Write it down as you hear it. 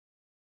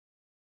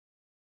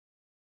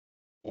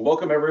Well,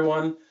 welcome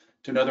everyone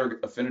to another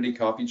Affinity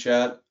Coffee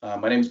Chat.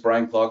 My name is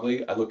Brian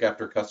Cloughley. I look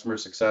after customer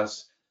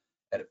success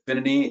at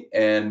Affinity,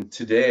 and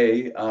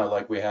today,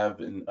 like we have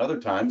in other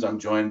times, I'm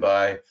joined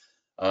by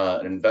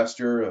an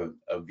investor,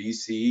 a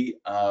VC,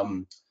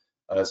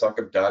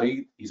 Sakib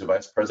Dadi. He's a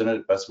vice president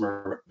at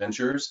Bessemer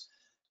Ventures,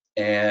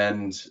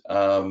 and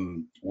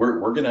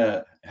we're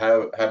gonna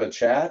have a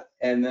chat,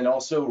 and then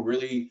also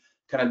really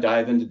kind of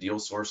dive into deal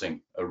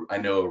sourcing. I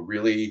know a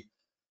really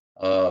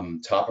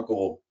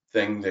topical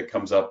thing that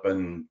comes up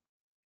in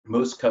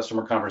most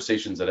customer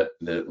conversations that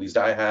at least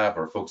I have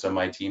or folks on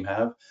my team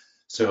have.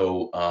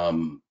 So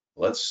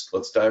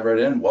let's dive right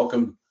in.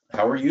 Welcome.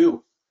 How are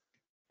you?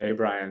 Hey,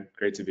 Brian.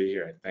 Great to be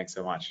here. Thanks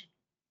so much.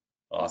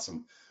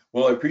 Awesome.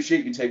 Well, I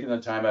appreciate you taking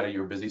the time out of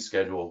your busy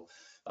schedule.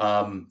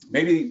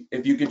 Maybe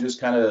if you could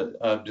just kind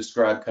of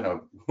describe kind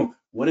of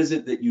what is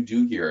it that you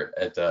do here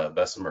at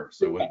Bessemer?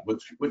 So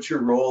what's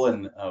your role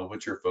and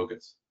what's your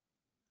focus?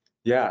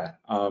 Yeah.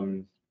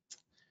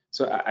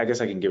 So I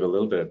guess I can give a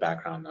little bit of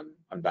background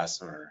on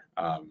Bessemer,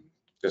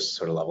 just to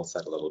sort of level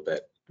set a little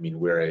bit. I mean,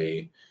 we're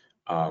a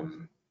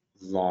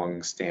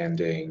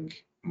long-standing,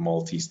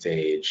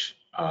 multi-stage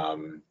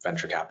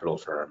venture capital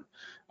firm,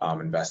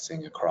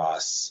 investing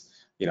across,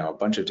 a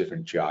bunch of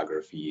different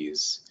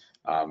geographies,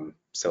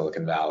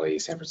 Silicon Valley,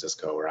 San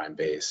Francisco, where I'm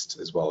based,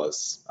 as well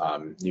as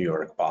New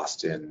York,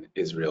 Boston,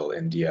 Israel,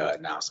 India,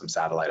 and now some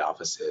satellite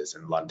offices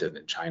in London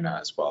and China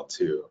as well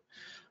too.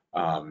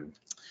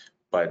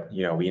 But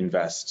we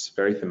invest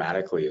very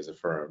thematically as a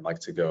firm, like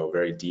to go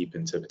very deep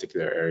into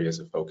particular areas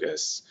of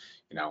focus.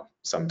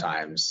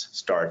 Sometimes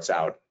starts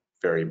out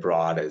very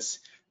broad as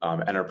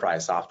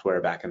enterprise software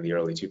back in the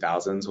early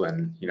 2000s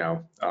when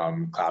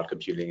cloud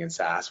computing and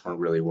SaaS weren't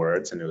really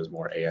words and it was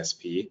more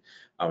ASP,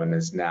 and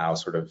is now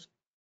sort of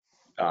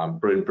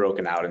been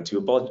broken out into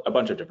a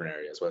bunch of different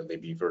areas, whether they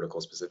be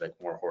vertical specific,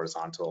 more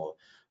horizontal,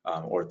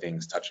 or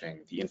things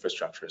touching the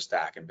infrastructure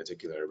stack in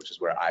particular, which is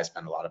where I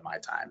spend a lot of my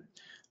time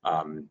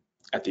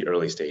at the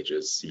early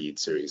stages, seed,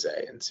 Series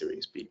A, and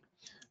Series B.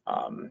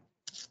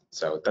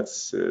 So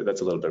that's a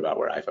little bit about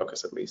where I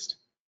focus, at least.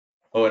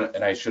 Oh,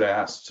 and I should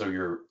ask. So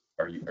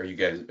are you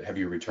guys, have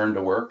you returned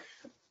to work?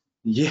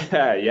 Yeah.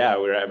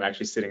 I'm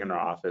actually sitting in our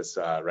office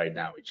right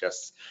now. We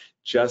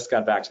just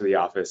got back to the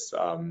office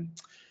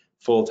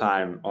full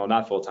time. Well,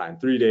 not full time.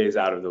 3 days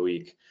out of the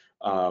week.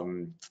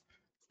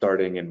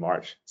 Starting in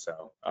March.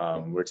 So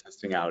we're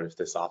testing out if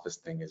this office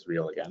thing is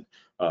real again.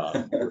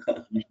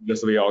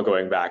 This will be all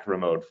going back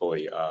remote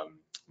fully,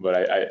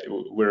 but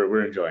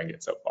we're enjoying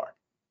it so far.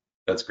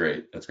 That's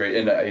great. That's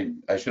great.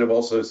 And I should have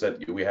also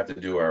said we have to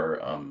do our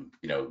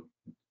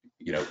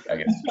I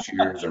guess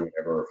cheers or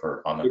whatever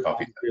for on the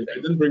coffee.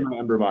 I didn't bring my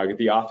Ember mug.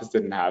 The office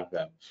didn't have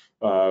them.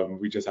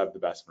 We just have the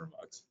Bessemer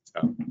mugs.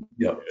 So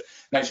yeah.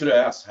 And I should have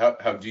asked,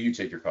 how do you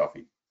take your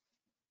coffee?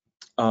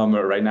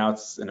 Right now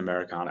it's an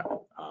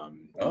Americano.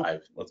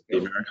 The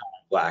Americano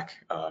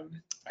black.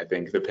 I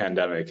think the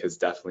pandemic has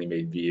definitely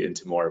made me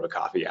into more of a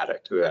coffee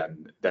addict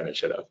than it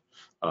should have.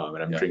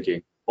 And I'm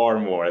drinking far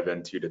more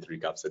than 2 to 3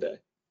 cups a day.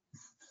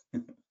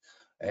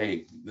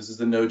 Hey, this is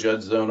the no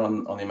judge zone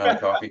on the amount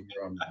of coffee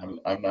here.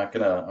 I'm not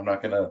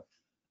gonna.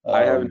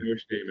 I have no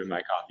shame in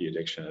my coffee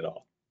addiction at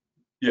all.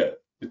 Yeah,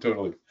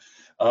 totally.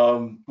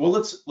 Well,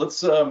 let's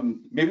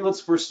maybe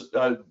let's first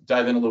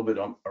dive in a little bit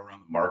around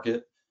the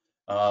market.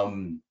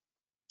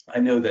 I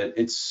know that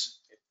it's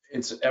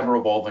ever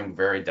evolving,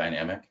 very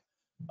dynamic.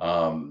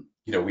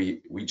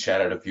 We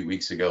chatted a few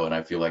weeks ago, and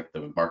I feel like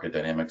the market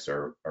dynamics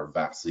are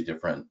vastly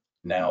different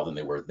now than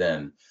they were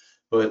then.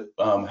 But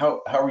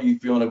how are you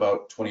feeling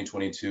about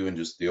 2022 and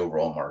just the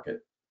overall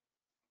market?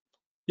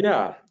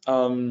 Yeah,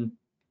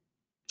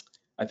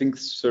 I think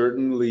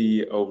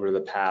certainly over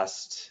the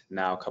past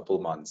now couple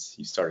of months,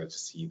 you started to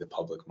see the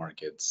public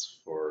markets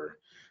for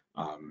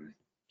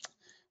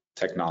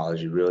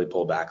technology really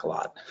pull back a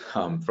lot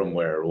from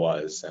where it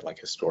was at like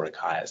historic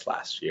highs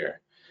last year.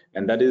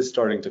 And that is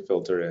starting to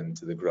filter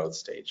into the growth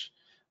stage.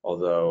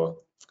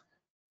 Although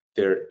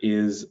there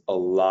is a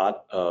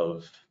lot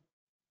of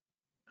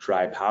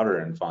dry powder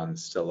and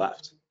funds still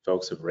left.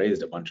 Folks have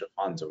raised a bunch of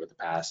funds over the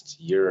past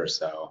year or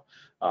so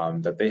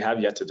that they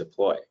have yet to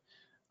deploy.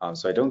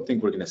 So I don't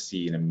think we're going to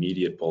see an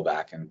immediate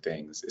pullback in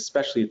things,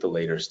 especially at the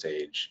later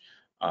stage,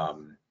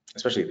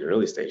 especially at the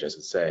early stage, I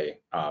should say,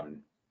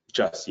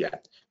 just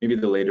yet. Maybe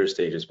the later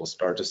stages will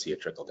start to see a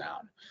trickle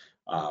down.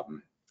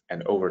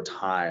 And over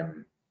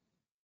time,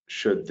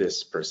 should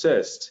this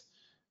persist,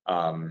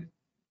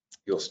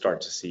 you'll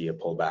start to see a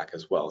pullback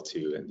as well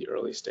too in the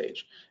early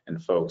stage.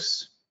 And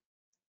folks,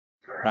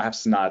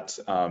 perhaps not,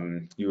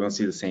 you won't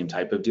see the same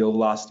type of deal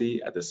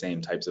velocity at the same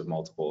types of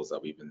multiples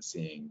that we've been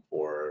seeing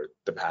for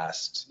the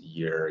past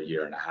year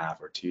and a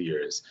half or 2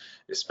 years,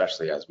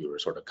 especially as we were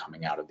sort of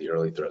coming out of the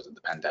early throes of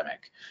the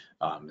pandemic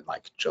in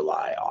like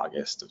July,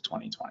 August of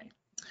 2020.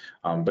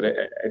 But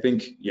I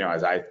think,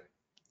 as I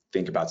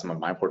think about some of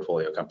my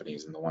portfolio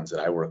companies and the ones that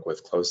I work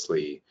with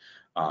closely,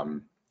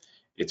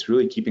 it's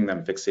really keeping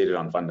them fixated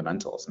on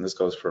fundamentals. And this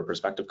goes for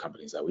prospective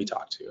companies that we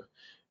talk to.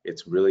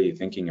 It's really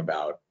thinking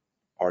about,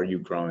 are you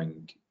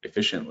growing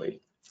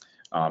efficiently?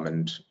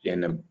 And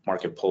in a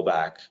market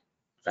pullback,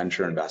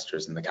 venture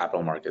investors in the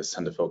capital markets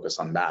tend to focus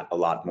on that a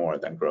lot more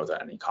than growth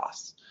at any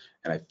cost.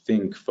 And I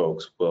think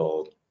folks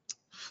will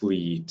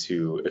flee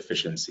to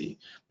efficiency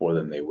more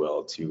than they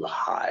will to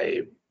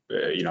high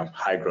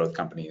growth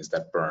companies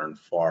that burn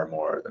far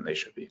more than they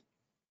should be.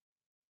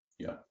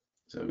 Yeah,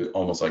 so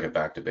almost like a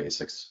back to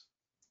basics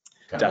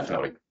kind of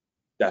mentality.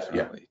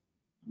 Definitely.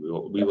 Yeah.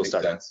 We will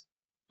start that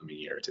in a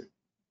year or two.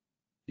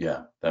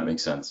 Yeah, that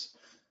makes sense.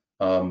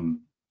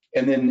 And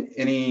then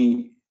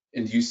do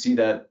you see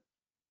that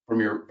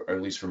or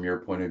at least from your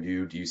point of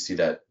view, do you see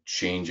that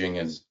changing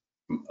as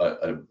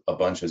a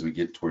bunch as we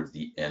get towards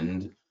the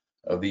end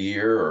of the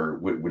year, or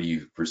what do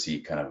you foresee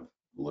kind of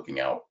looking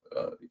out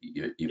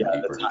even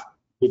deeper?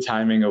 The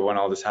timing of when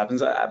all this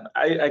happens,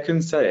 I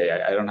couldn't say.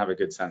 I don't have a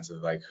good sense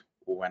of like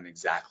when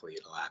exactly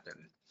it'll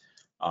happen.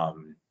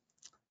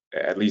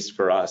 At least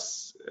for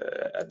us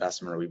at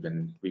Bessemer, we've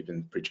been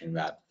preaching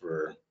that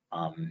for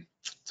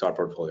to our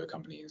portfolio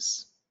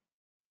companies,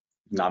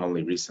 not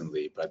only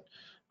recently but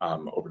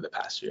over the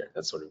past year.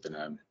 That's sort of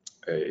been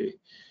a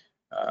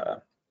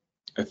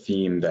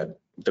theme that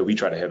we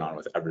try to hit on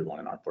with everyone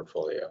in our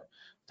portfolio.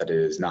 That it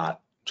is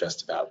not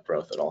just about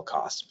growth at all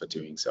costs, but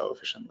doing so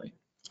efficiently.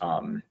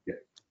 Yeah.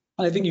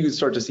 I think you can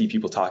start to see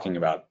people talking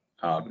about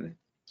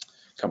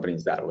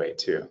companies that way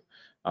too.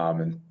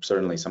 And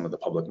certainly some of the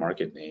public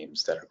market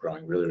names that are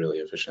growing really, really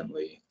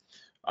efficiently,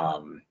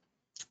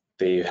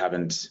 they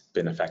haven't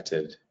been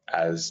affected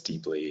as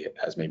deeply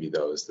as maybe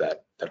those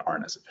that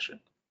aren't as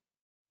efficient.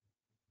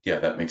 Yeah,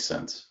 that makes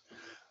sense.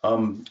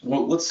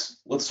 Well,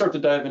 let's start to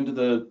dive into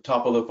the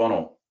top of the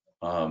funnel,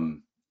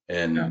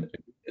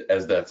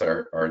 as that's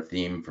our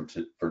theme for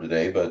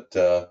today. But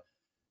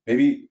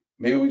maybe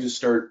we just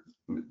start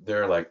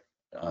there, like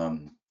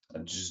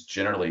just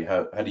generally,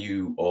 how do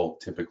you all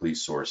typically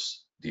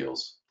source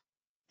deals?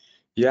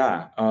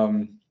 Yeah,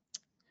 I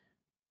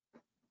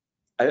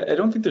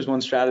don't think there's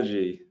one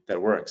strategy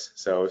that works.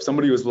 So if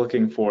somebody was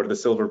looking for the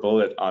silver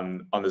bullet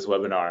on this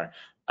webinar,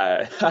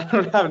 I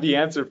don't have the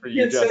answer for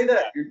you. You can't say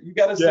that. You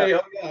got to say,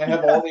 oh yeah, I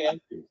have all the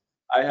answers.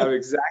 I have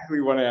exactly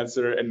one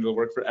answer, and it'll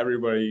work for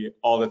everybody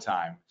all the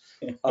time.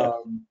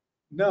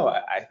 No,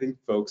 I think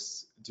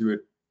folks do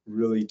it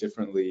really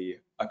differently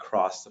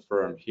across the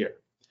firm here.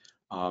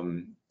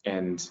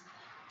 And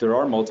there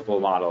are multiple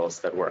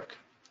models that work,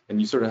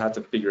 and you sort of have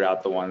to figure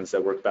out the ones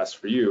that work best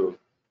for you.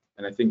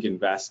 And I think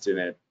invest in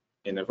it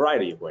in a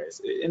variety of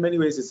ways. In many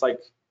ways, it's like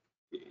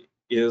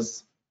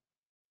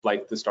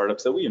the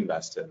startups that we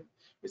invest in.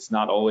 It's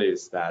not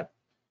always that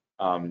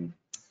one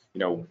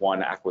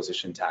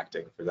acquisition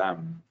tactic for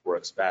them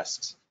works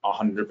best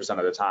 100%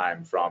 of the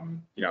time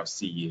from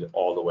seed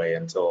all the way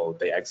until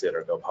they exit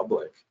or go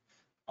public.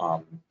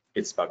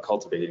 It's about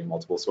cultivating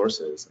multiple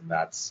sources, and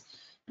that's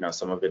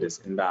some of it is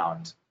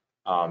inbound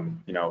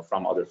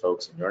from other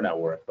folks in your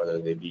network, whether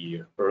they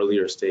be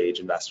earlier stage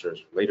investors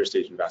or later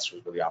stage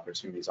investors where the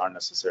opportunities aren't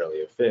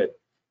necessarily a fit,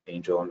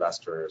 angel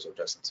investors, or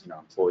just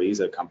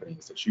employees at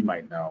companies that you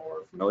might know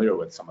or familiar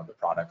with some of the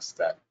products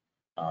that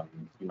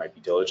you might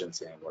be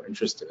diligencing or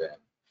interested in,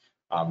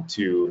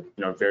 to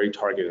very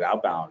targeted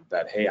outbound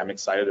that, hey, I'm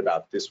excited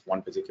about this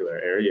one particular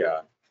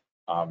area,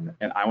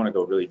 and I want to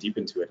go really deep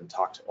into it and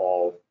talk to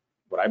all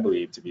what I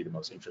believe to be the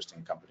most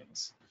interesting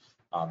companies.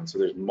 So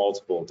there's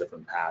multiple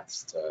different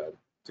paths to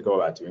go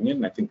about doing it,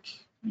 and I think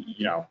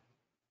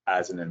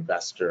as an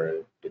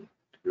investor, it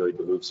really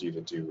behooves you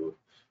to do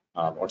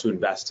or to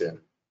invest in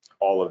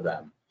all of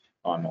them,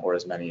 or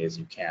as many as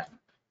you can,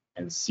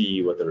 and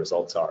see what the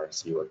results are,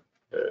 see what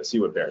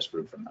bears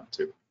fruit from them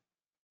too.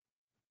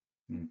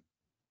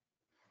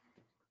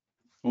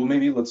 Well,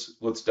 maybe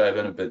let's dive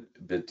in a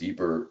bit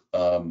deeper.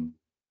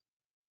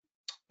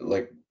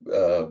 Let's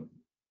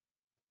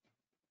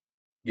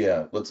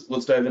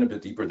dive in a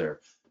bit deeper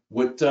there.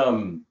 What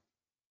are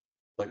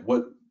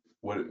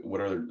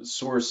the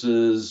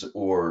sources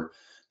or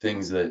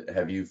things that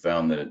have you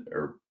found that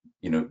are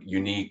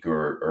unique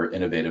or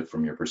innovative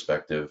from your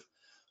perspective,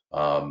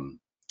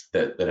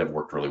 that have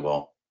worked really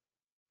well?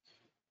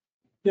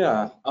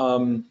 Yeah,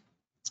 I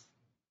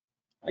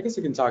guess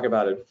we can talk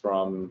about it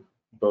from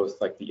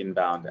both like the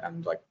inbound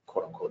and like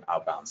quote unquote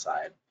outbound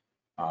side.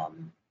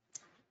 On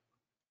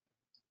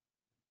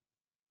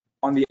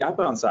the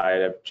outbound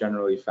side, I've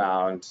generally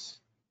found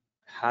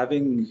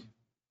having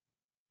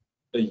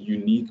a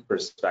unique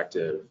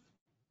perspective,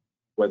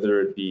 whether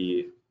it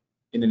be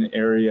in an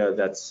area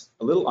that's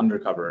a little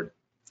undercovered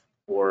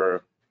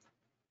or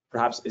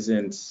perhaps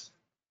isn't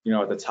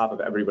at the top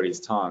of everybody's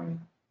tongue,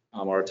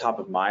 or top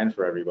of mind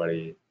for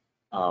everybody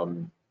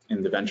in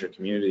the venture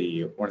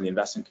community or in the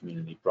investment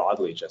community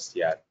broadly just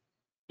yet,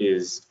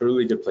 is a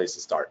really good place to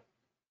start.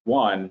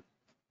 One,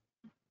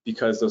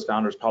 because those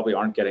founders probably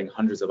aren't getting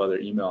hundreds of other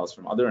emails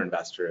from other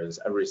investors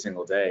every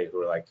single day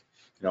who are like,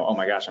 oh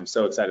my gosh, I'm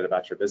so excited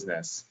about your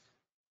business.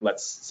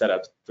 Let's set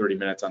up 30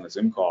 minutes on a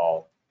Zoom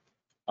call.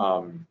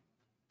 And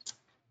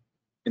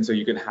so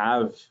you can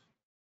have,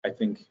 I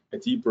think, a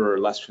deeper,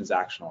 less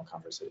transactional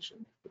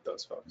conversation with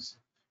those folks.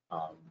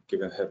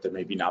 given that they're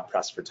maybe not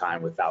pressed for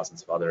time with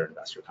thousands of other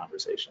investor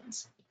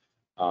conversations.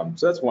 So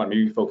that's one,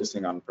 maybe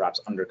focusing on perhaps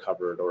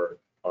undercovered or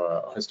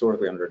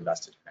historically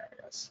underinvested in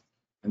areas.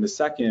 And the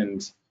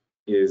second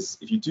is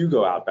if you do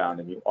go outbound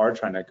and you are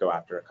trying to go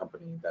after a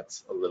company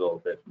that's a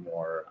little bit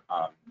more,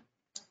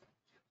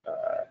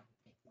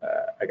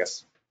 I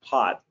guess,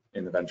 hot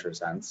in the venture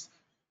sense,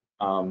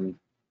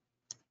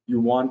 you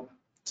want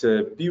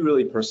to be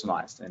really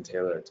personalized and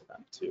tailor it to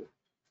them too,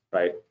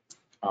 right?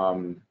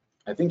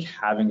 I think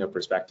having a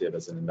perspective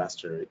as an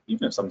investor,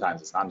 even if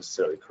sometimes it's not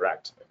necessarily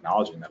correct,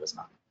 acknowledging that it's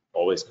not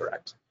always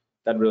correct,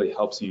 that really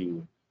helps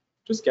you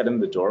just get in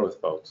the door with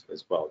folks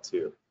as well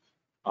too.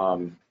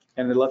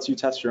 And it lets you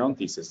test your own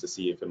thesis to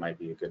see if it might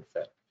be a good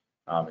fit,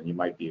 and you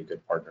might be a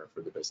good partner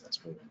for the business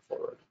moving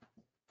forward.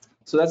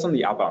 So that's on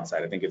the outbound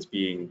side. I think it's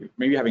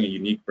maybe having a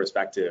unique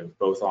perspective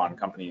both on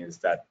companies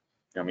that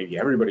maybe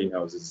everybody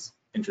knows is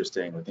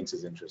interesting or thinks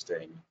is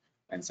interesting,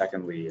 and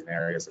secondly in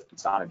areas that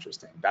it's not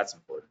interesting. That's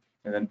important.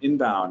 And then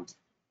inbound,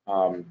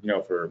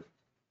 for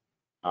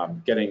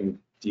getting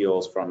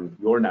deals from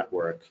your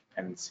network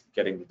and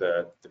getting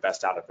the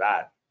best out of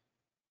that,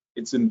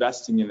 it's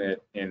investing in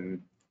it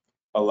in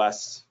a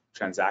less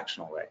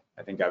transactional way.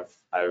 I think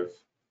I've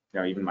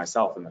even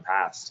myself in the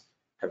past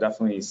have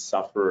definitely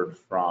suffered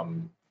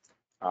from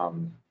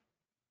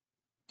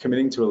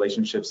committing to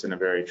relationships in a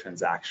very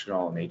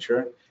transactional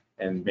nature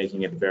and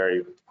making it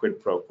very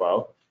quid pro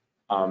quo.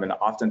 And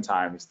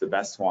oftentimes the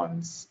best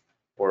ones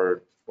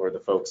or the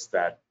folks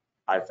that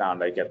I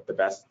found I get the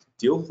best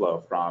deal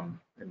flow from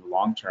in the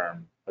long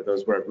term are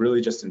those where I've really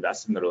just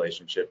invested in the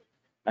relationship,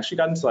 actually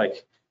gotten to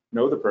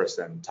know the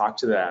person, talk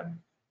to them,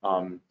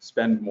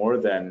 spend more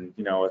than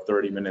a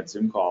 30-minute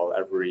Zoom call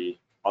every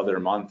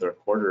other month or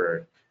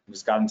quarter, and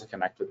just gotten to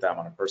connect with them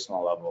on a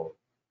personal level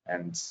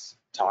and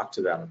talk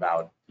to them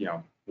about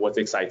what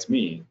excites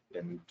me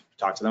and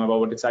talk to them about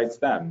what excites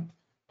them,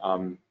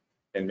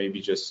 and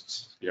maybe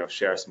just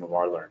share some of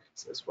our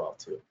learnings as well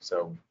too.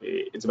 So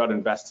it's about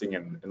investing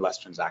in less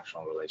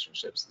transactional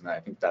relationships, and I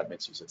think that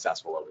makes you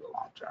successful over the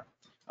long term,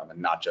 and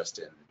not just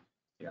in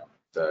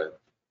the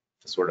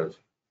sort of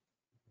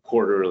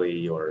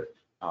quarterly or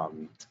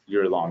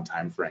year-long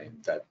time frame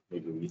that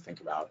maybe we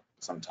think about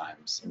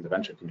sometimes in the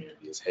venture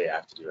community is, hey, I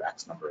have to do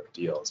X number of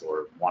deals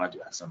or want to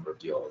do X number of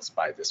deals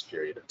by this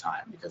period of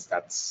time, because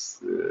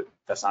that's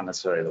not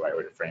necessarily the right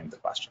way to frame the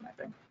question, I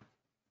think.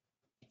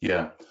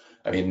 Yeah,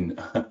 I mean,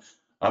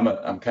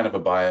 I'm kind of a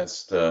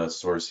biased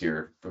source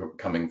here,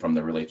 coming from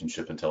the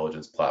relationship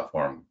intelligence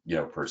platform,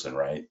 person,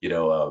 right?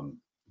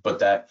 But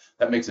that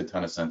makes a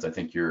ton of sense. I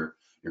think your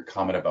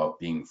comment about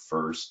being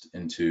first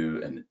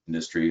into an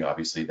industry,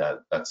 obviously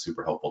that's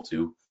super helpful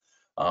too.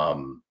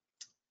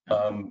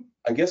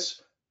 I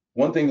guess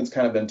one thing that's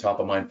kind of been top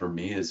of mind for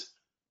me is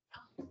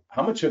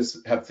how much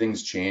have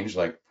things changed,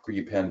 like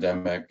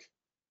pre-pandemic,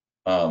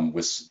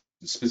 with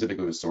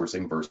specifically with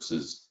sourcing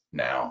versus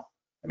now?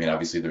 I mean,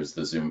 obviously there's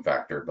the Zoom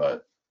factor,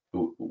 but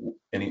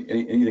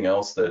anything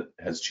else that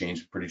has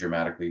changed pretty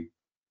dramatically?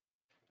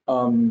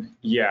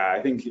 Yeah,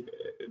 I think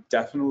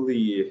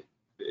definitely.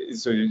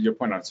 So your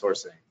point on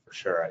sourcing, for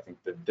sure. I think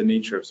the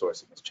nature of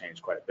sourcing has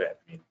changed quite a bit.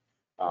 I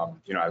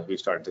mean, as we've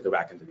started to go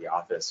back into the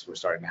office, we're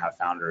starting to have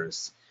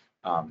founders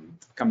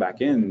come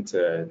back in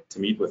to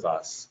meet with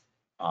us,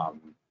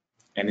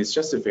 and it's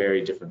just a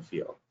very different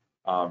feel.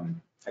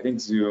 I think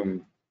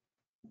Zoom,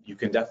 you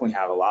can definitely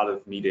have a lot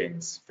of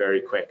meetings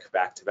very quick,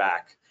 back to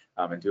back,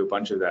 and do a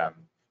bunch of them.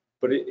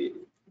 But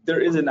there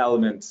is an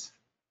element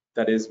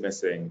that is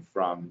missing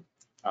from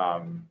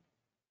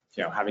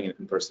having an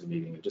in-person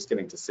meeting and just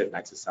getting to sit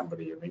next to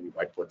somebody or maybe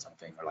whiteboard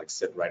something or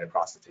sit right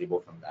across the table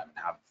from them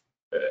and have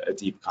a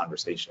deep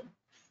conversation.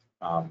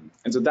 And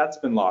so that's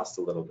been lost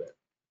a little bit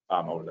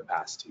over the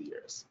past 2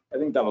 years. I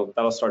think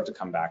that'll start to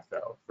come back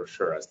though, for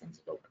sure, as things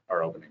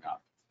are opening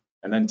up.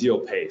 And then deal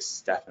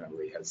pace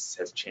definitely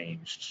has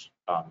changed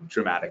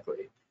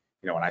dramatically.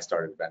 When I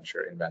started in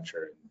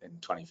venture in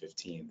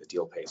 2015, the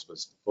deal pace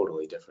was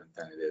totally different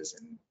than it is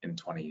in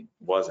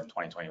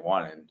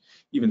 2021, and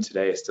even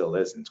today it still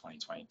is in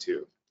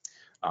 2022.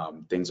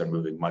 Things are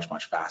moving much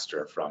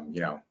faster. From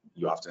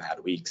you often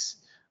had weeks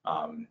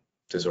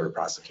to sort of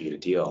prosecute a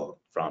deal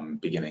from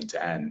beginning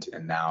to end,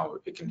 and now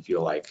it can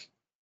feel like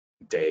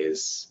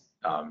days,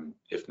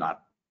 if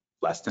not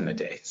less than a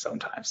day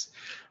sometimes.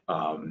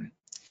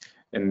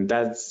 And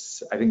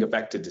that's, I think,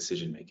 affected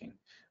decision making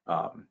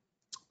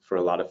for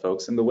a lot of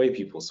folks, and the way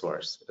people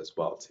source as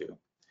well too.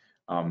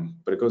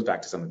 But it goes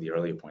back to some of the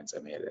earlier points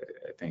I made.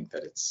 I think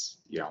that it's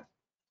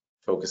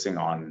focusing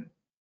on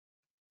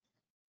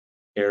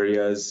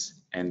areas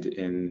and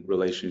in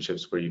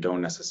relationships where you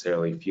don't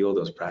necessarily feel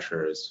those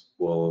pressures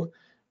will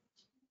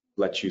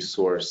let you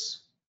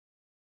source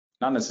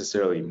not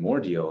necessarily more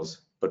deals,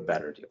 but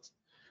better deals,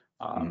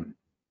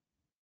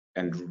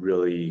 and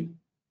really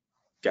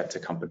get to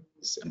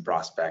companies and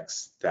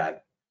prospects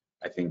that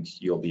I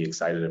think you'll be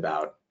excited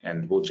about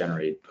and will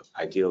generate,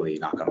 ideally,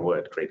 knock on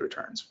wood, great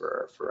returns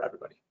for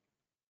everybody.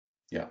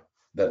 Yeah,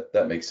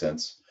 that makes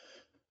sense.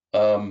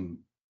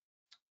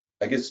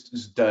 I guess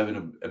just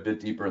diving a bit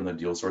deeper in the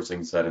deal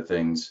sourcing side of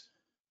things,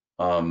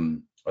 are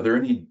there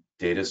any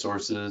data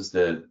sources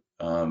that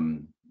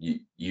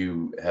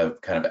you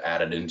have kind of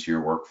added into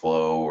your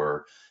workflow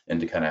or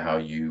into kind of how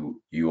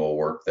you all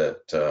work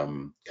that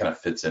kind of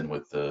fits in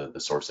with the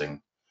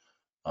sourcing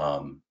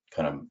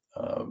kind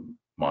of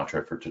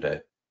mantra for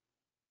today?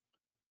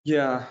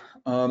 Yeah,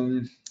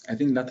 I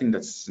think nothing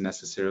that's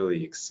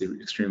necessarily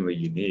extremely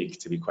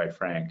unique, to be quite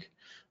frank.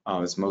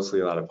 It's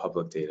mostly a lot of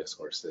public data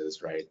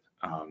sources, right?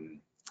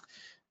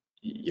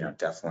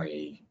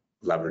 Definitely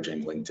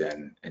leveraging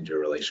LinkedIn and your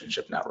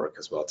relationship network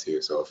as well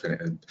too. So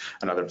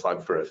another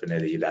plug for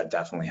Affinity, that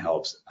definitely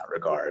helps in that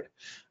regard.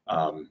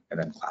 And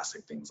then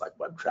classic things like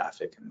web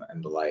traffic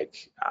and the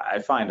like. I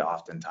find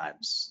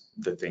oftentimes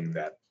the thing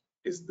that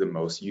is the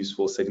most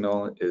useful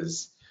signal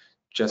is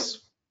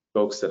just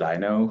folks that I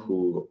know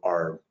who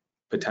are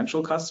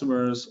potential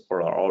customers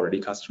or are already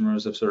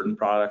customers of certain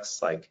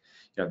products. Like,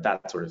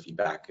 that sort of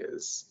feedback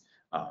is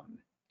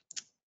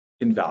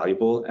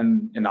invaluable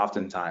and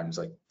oftentimes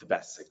like the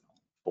best signal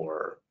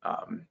for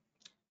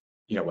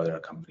whether a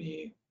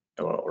company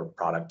or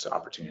product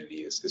opportunity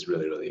is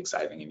really, really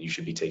exciting and you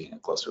should be taking a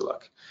closer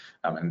look.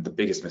 And the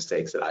biggest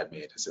mistakes that I've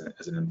made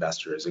as an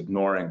investor is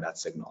ignoring that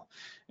signal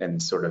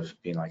and sort of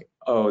being like,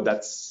 oh,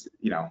 that's,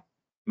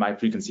 my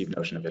preconceived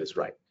notion of it is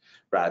right,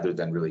 rather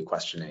than really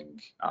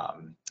questioning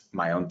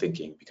my own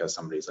thinking because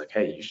somebody's like,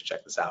 hey, you should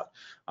check this out.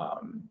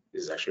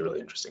 This is actually a really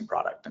interesting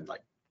product, and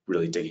like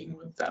really digging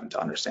with them to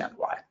understand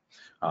why.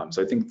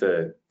 So I think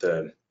the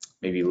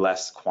maybe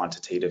less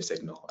quantitative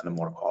signal and a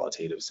more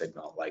qualitative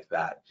signal like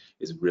that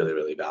is really,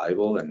 really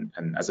valuable, and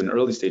as an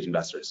early stage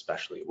investor,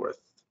 especially worth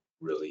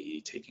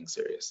really taking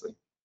seriously.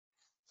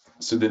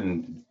 So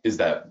then is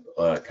that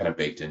kind of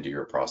baked into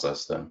your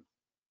process then?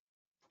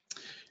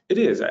 It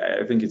is.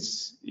 I think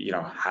it's,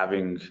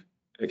 having,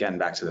 again,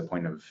 back to the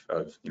point of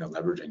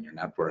leveraging your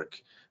network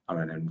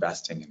and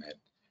investing in it,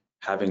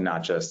 having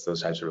not just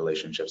those types of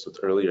relationships with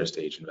earlier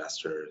stage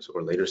investors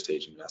or later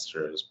stage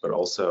investors, but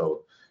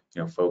also,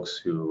 folks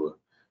who,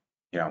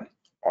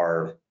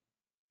 are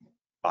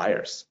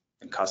buyers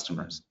and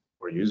customers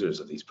or users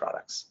of these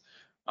products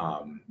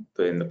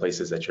in the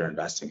places that you're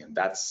investing in.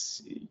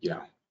 That's,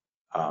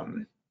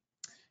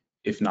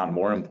 if not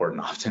more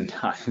important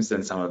oftentimes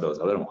than some of those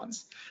other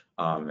ones.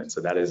 And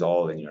so that is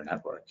all in your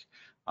network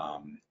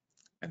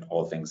and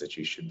all things that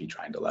you should be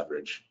trying to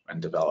leverage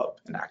and develop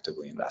and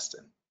actively invest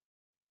in.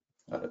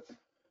 Got it.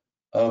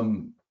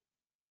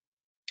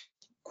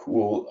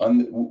 Cool.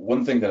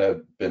 One thing that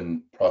I've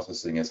been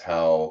processing is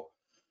how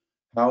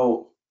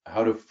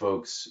do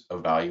folks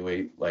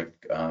evaluate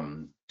like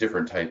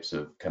different types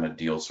of kind of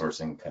deal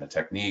sourcing kind of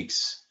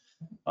techniques,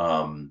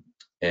 and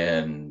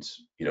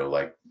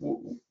like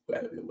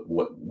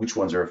which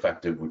ones are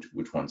effective,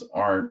 which ones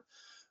aren't.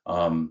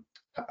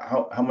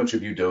 How much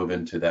have you dove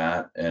into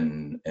that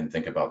and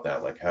think about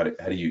that? Like how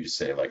do you just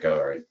say like, oh,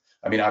 all right.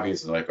 I mean,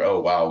 obviously like, oh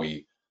wow,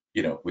 we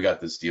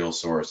got this deal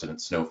source and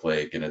it's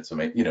Snowflake and it's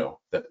amazing,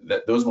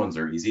 that those ones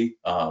are easy.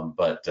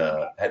 But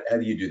how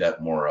do you do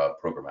that more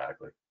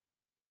programmatically?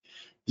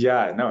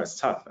 Yeah, no, it's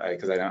tough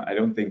because I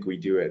don't think we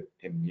do it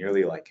in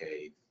nearly like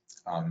a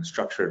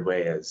structured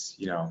way as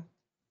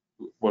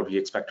what we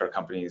expect our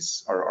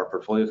companies, our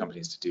portfolio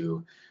companies, to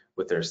do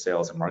with their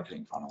sales and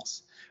marketing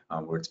funnels,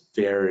 where it's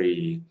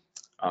very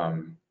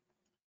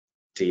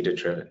data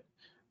driven.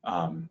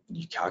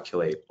 You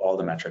calculate all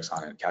the metrics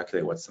on it,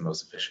 calculate what's the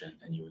most efficient,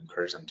 and you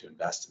encourage them to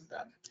invest in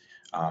them.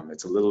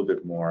 It's a little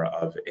bit more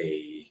of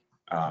a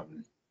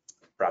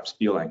perhaps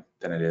feeling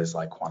than it is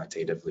like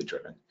quantitatively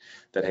driven.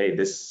 That, hey,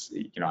 this,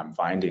 I'm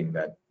finding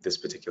that this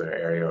particular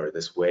area or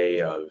this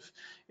way of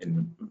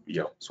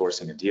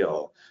sourcing a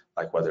deal,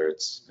 like whether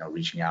it's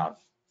reaching out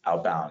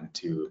outbound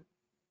to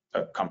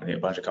a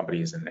bunch of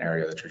companies in an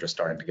area that you're just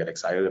starting to get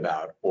excited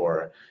about,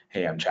 or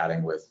hey, I'm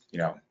chatting with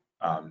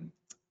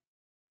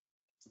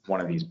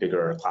one of these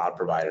bigger cloud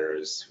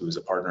providers who's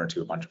a partner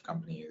to a bunch of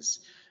companies,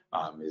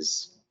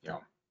 is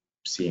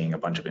seeing a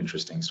bunch of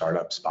interesting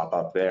startups pop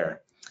up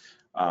there.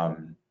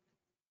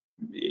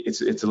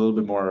 It's a little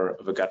bit more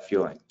of a gut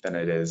feeling than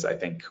it is, I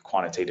think,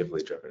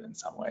 quantitatively driven in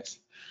some ways.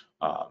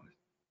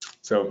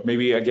 So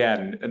maybe,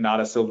 again, not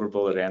a silver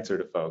bullet answer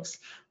to folks,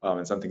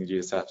 and something you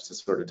just have to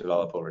sort of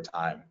develop over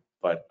time.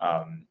 But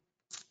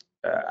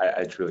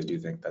I truly do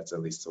think that's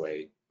at least the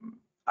way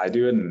I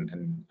do it,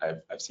 and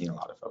I've seen a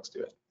lot of folks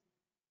do it.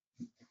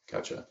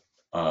 Gotcha.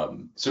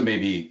 So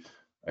maybe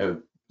it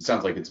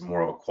sounds like it's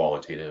more of a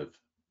qualitative,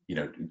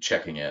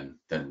 checking in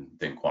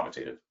than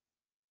quantitative.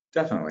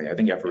 Definitely. I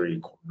think every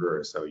quarter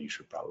or so, you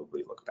should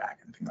probably look back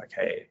and think like,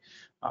 hey,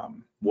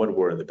 what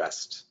were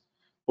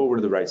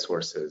the right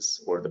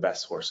sources or the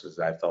best sources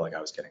that I felt like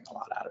I was getting a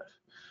lot out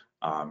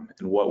of,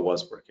 and what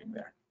was working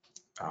there.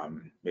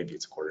 Maybe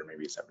it's a quarter,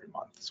 maybe it's every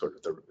month, sort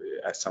of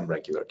at some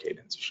regular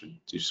cadence.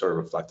 You sort of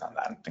reflect on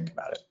that and think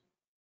about it.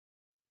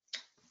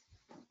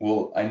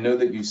 Well, I know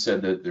that you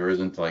said that there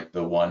isn't like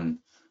the one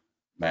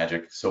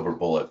magic silver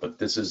bullet, but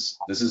this is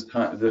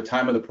the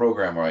time of the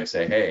program where I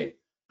say, hey.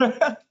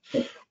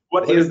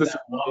 what is the that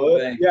silver one bullet?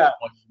 thing? Yeah,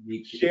 One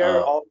unique,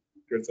 share all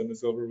the secrets on the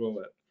silver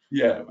bullet.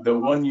 yeah, the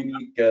one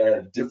unique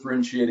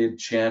differentiated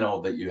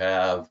channel that you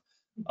have.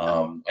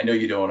 I know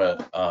you don't want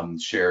to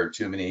share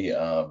too many,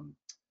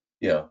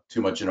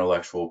 too much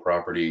intellectual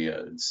property,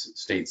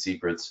 state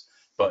secrets.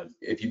 But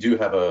if you do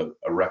have a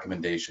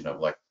recommendation of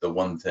like the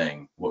one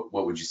thing, what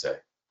would you say?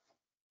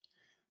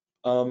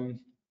 Um,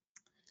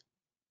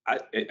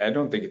 I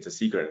don't think it's a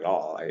secret at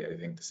all. I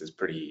think this is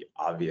pretty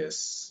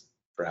obvious,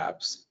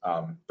 perhaps,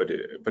 but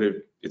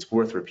it's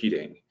worth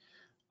repeating.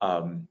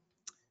 Um,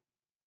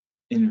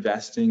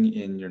 Investing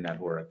in your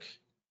network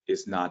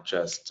is not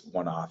just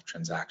one-off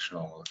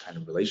transactional kind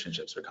of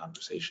relationships or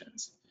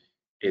conversations.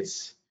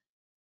 It's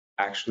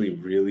actually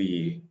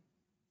really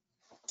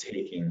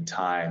taking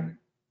time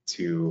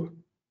to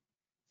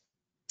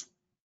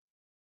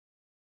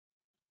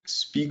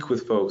speak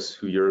with folks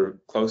who you're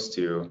close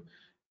to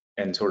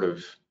and sort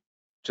of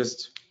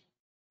just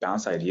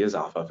bounce ideas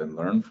off of and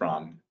learn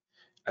from,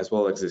 as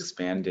well as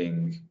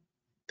expanding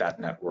that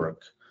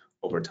network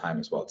over time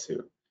as well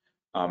too.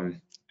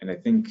 And I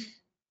think,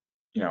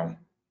 you know,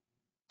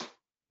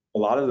 a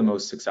lot of the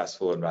most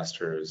successful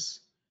investors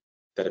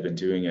that have been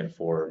doing it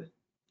for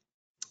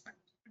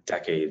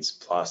decades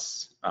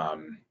plus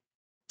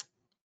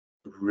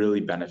really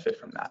benefit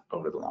from that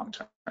over the long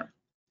term.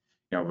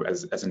 You know,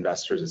 as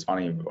investors, it's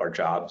funny, our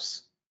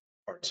jobs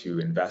are to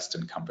invest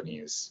in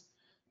companies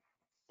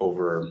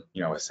over,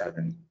 you know, a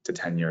 7 to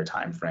 10 year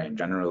time frame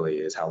generally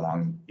is how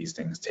long these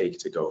things take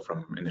to go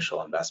from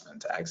initial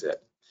investment to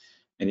exit.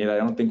 And yet I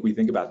don't think we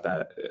think about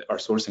that, our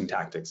sourcing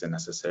tactics in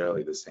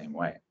necessarily the same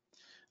way.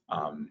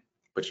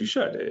 But you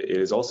should. It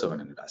is also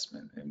an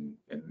investment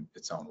in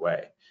its own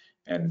way.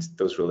 And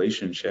those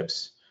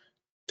relationships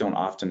don't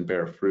often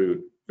bear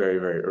fruit very,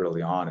 very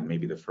early on, and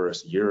maybe the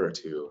first year or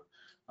two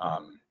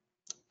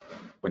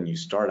when you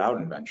start out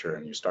in venture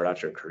and you start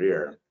out your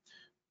career,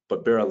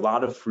 but bear a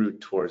lot of fruit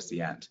towards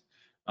the end,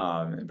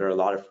 and bear a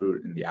lot of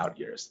fruit in the out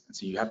years. And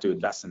so you have to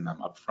invest in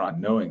them up front,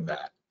 knowing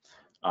that.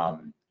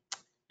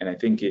 And I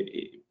think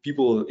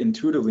people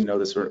intuitively know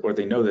this, or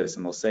they know this,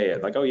 and they'll say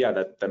it like, "Oh yeah,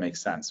 that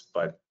makes sense,"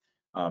 but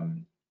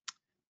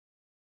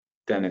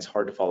then it's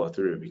hard to follow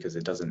through because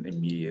it doesn't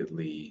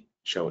immediately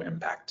show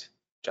impact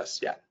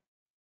just yet.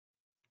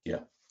 Yeah,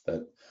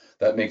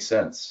 that makes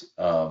sense.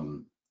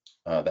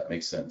 That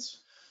makes sense.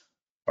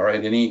 All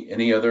right,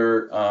 any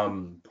other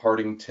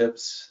parting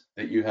tips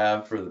that you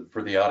have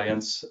for the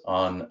audience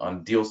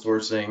on deal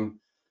sourcing,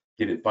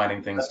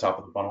 finding things top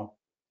of the funnel?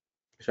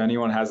 If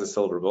anyone has a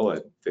silver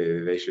bullet,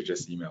 they should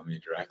just email me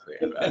directly.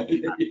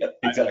 Yeah,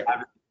 exactly. I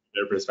have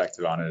their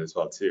perspective on it as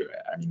well too.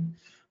 I mean,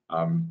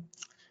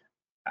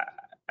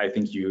 I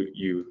think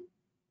you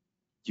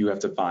have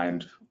to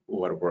find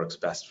what works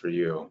best for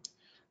you.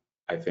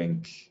 I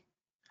think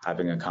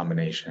having a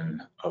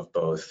combination of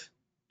both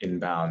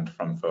inbound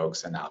from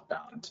folks and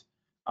outbound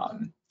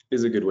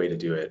is a good way to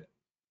do it.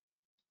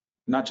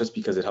 Not just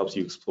because it helps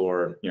you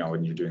explore, you know,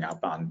 when you're doing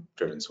outbound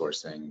driven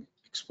sourcing,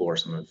 explore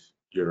some of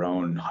your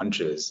own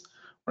hunches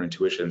or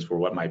intuitions for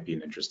what might be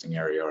an interesting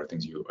area or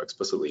things you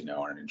explicitly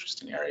know are an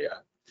interesting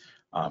area.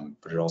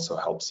 But it also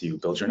helps you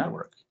build your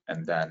network,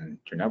 and then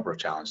your network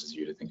challenges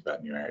you to think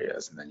about new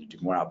areas, and then you do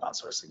more outbound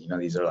sourcing. You know,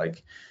 these are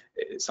like,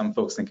 some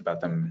folks think about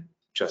them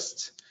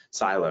just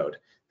siloed.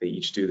 They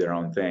each do their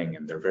own thing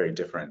and they're very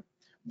different,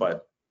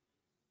 but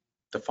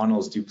the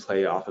funnels do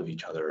play off of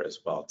each other as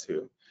well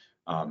too.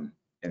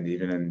 And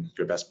even in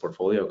your best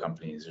portfolio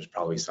companies, there's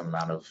probably some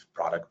amount of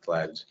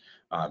product-led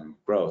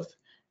growth,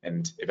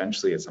 and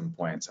eventually at some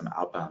point some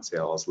outbound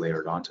sales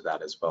layered onto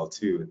that as well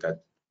too,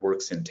 that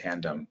works in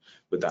tandem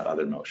with that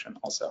other motion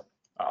also.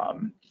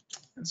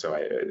 And so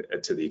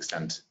to the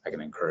extent I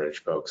can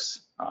encourage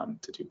folks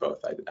to do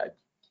both,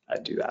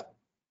 I'd do that.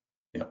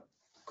 Yeah,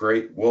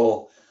 great.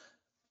 Well,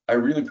 I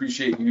really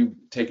appreciate you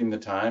taking the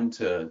time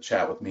to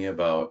chat with me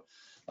about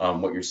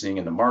what you're seeing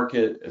in the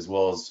market, as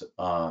well as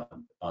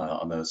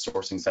on the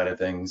sourcing side of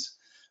things.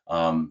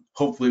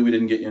 Hopefully we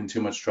didn't get you in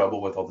too much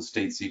trouble with all the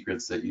state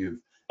secrets that you've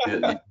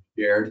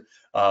shared,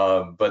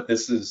 but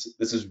this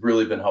has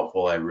really been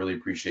helpful. I really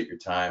appreciate your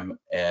time,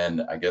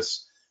 and I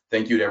guess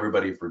thank you to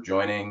everybody for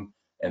joining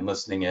and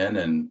listening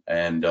in,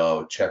 and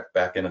check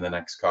back into the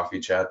next coffee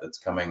chat that's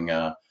coming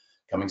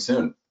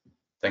soon.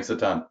 Thanks a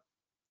ton.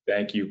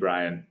 Thank you,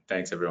 Brian.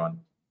 Thanks, everyone.